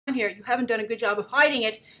here, you haven't done a good job of hiding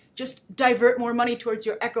it. Just divert more money towards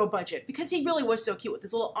your Echo budget, because he really was so cute with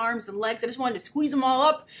his little arms and legs. I just wanted to squeeze them all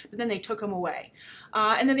up, but then they took him away.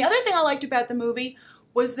 And then the other thing I liked about the movie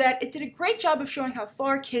was that it did a great job of showing how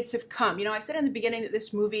far kids have come. You know, I said in the beginning that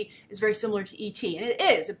this movie is very similar to E.T., and it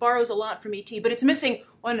is. It borrows a lot from E.T., but it's missing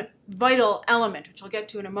one vital element, which I'll get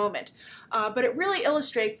to in a moment. But it really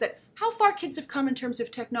illustrates that how far kids have come in terms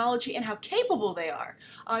of technology and how capable they are.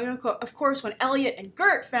 You know, of course, when Elliot and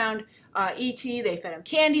Gert found E.T., they fed him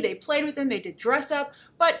candy, they played with him, they did dress up,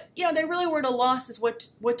 but you know, they really were at a loss as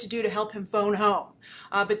what to do to help him phone home.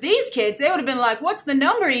 But these kids, they would have been like, "What's the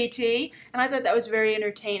number, E.T.?" And I thought that was very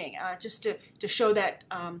entertaining, just to show that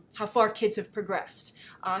how far kids have progressed.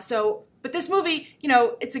 But this movie, you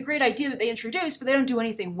know, it's a great idea that they introduced, but they don't do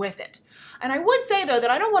anything with it. And I would say, though,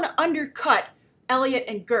 that I don't want to undercut Elliot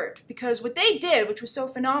and Gert, because what they did, which was so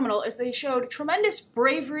phenomenal, is they showed tremendous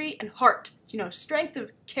bravery and heart, you know, strength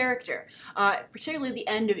of character, particularly the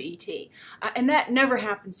end of E.T. And that never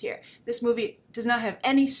happens here. This movie does not have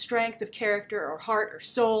any strength of character or heart or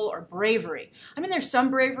soul or bravery. I mean, there's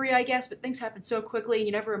some bravery, I guess, but things happen so quickly and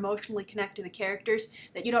you never emotionally connect to the characters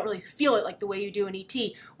that you don't really feel it like the way you do in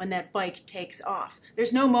E.T. when that bike takes off.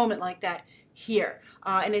 There's no moment like that here.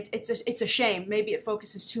 And it's a shame. Maybe it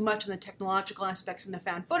focuses too much on the technological aspects and the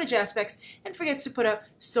found footage aspects and forgets to put a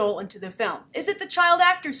soul into the film. Is it the child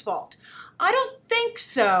actors' fault? I don't think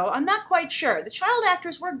so. I'm not quite sure. The child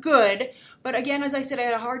actors were good, but again, as I said, I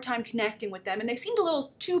had a hard time connecting with them, and they seemed a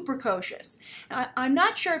little too precocious. I'm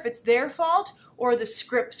not sure if it's their fault or the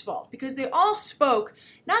script's fault, because they all spoke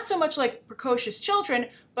not so much like precocious children,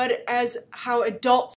 but as how adults